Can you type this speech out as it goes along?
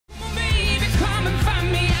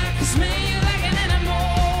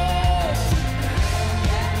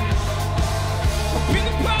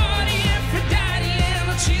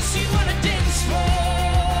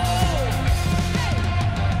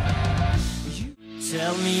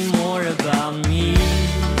Tell me more about me,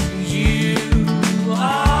 you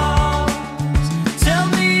are. Tell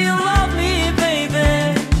me you love me,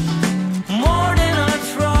 baby, more than I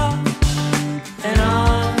try. And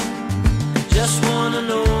I just wanna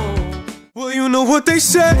know. Well, you know what they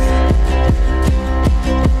say,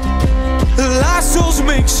 lost souls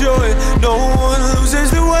make sure no one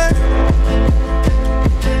loses their way.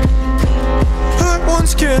 Hurt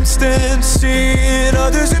ones can't stand seeing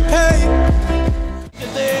others in pain.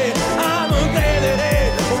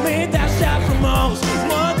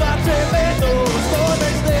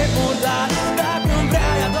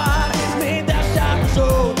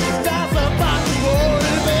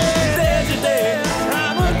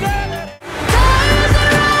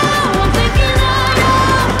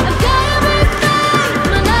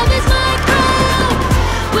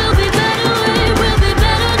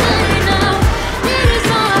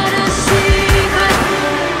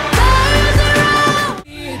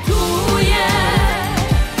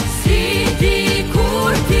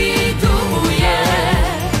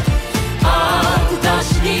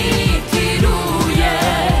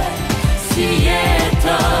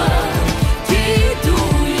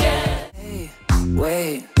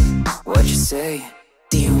 Wait, what'd you say?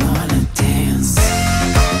 Do you wanna dance?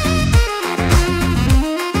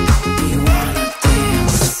 Do you wanna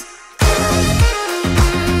dance?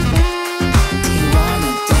 Do you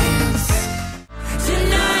wanna dance?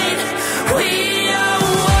 Tonight we are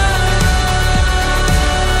one.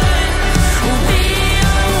 We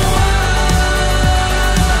are one.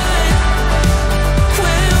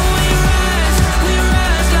 When we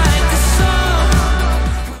rise like the sun.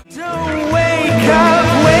 Don't wake up,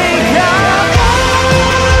 wake up.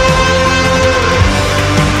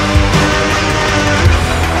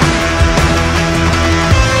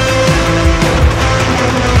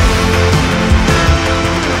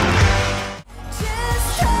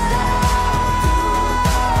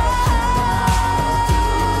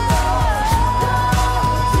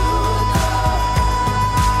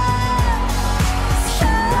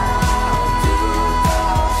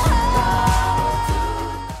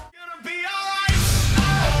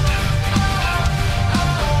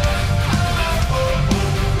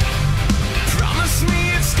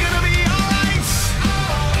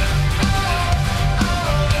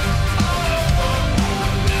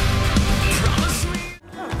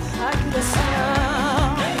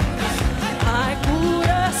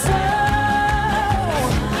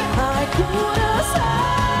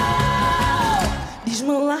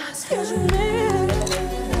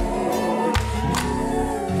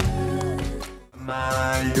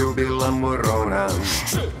 Mama ljubila morona,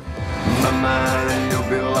 mama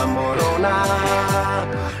ljubila morona,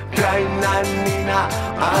 krajna Nina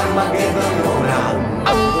Armagedonona.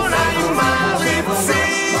 Onaj mali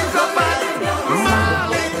psihopat,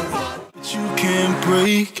 mali. You can't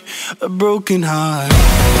break a broken heart.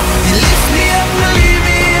 You lift me up and leave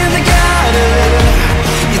me in the gutter.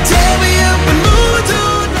 You tear me up and move to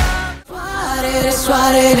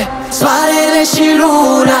Svarere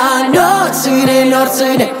shiluna,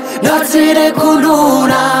 notsire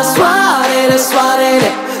kuluna. Svarere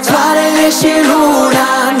shiluna,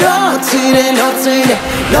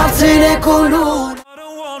 notsire kuluna. I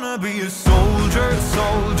don't wanna be a soldier.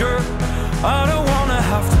 I don't wanna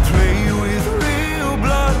have to play with real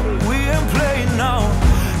blood. We ain't playing now.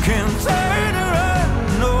 Can't turn around,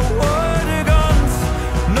 no word guns.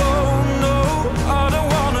 No, I don't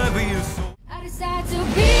wanna be a soldier. I decide to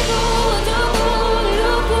be good,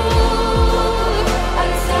 look good. I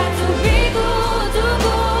decide to be good, look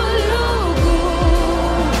good.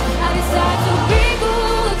 I decide to be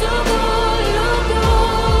good, look good.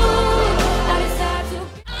 I decide to.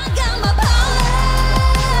 I got my power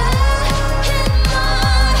in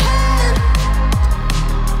my hand.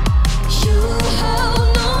 You hold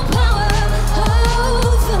no power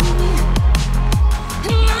over me,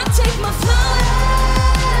 and I take my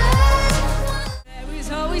flowers. There is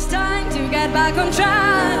always time to get back on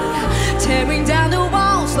track, tearing down the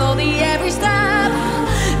walls slowly every step.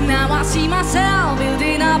 Now I see myself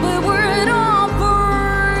building up a world of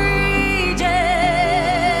bridges.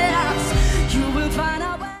 You will find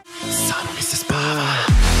out where. Son, Mrs. Baba,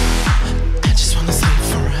 I just wanna stay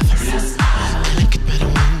forever. I like it better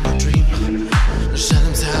when you dream.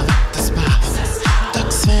 Shalom's out at the spa.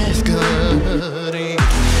 Ducks feel good. I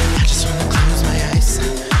just wanna close my eyes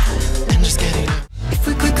and just get it up. If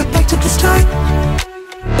we could go back to the start,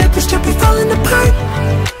 every step we falling apart.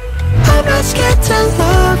 I'm not scared to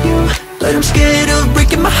love you, but I'm scared of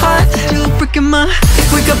breaking my heart. Still breaking my.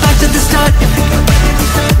 If we go back to the start,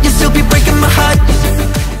 you'll still be breaking my heart.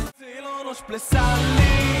 Till on oss blev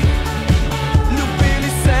sanning.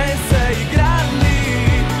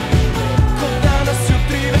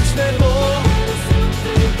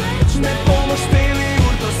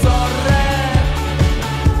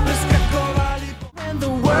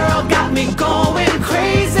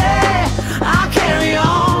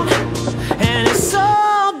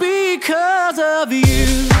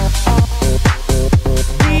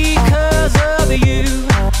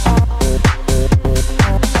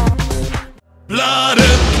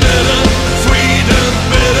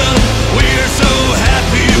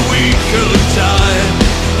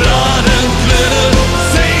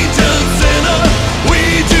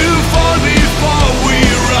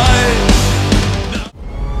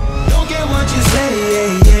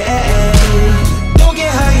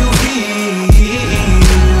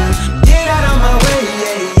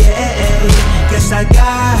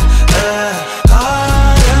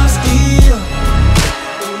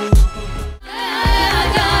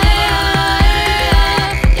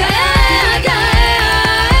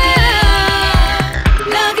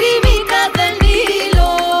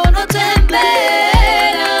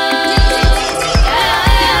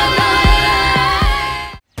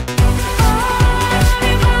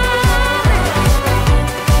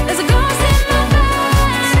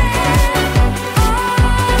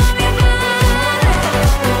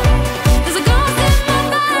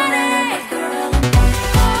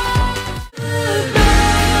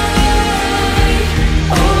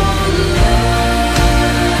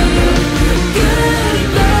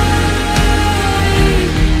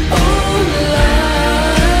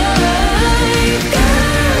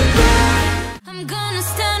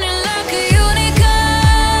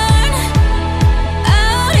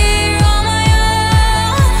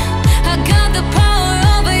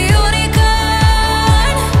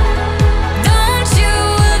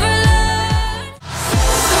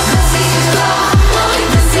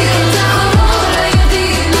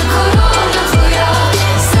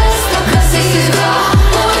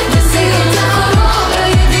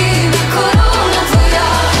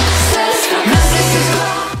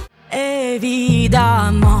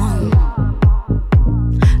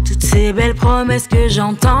 ces belles promesses que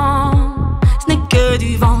j'entends, ce n'est que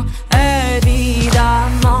du vent,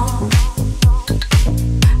 évidemment.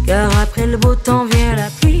 Car après le beau temps vient la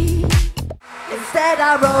pluie. Instead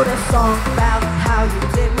I wrote a song about how you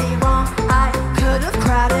did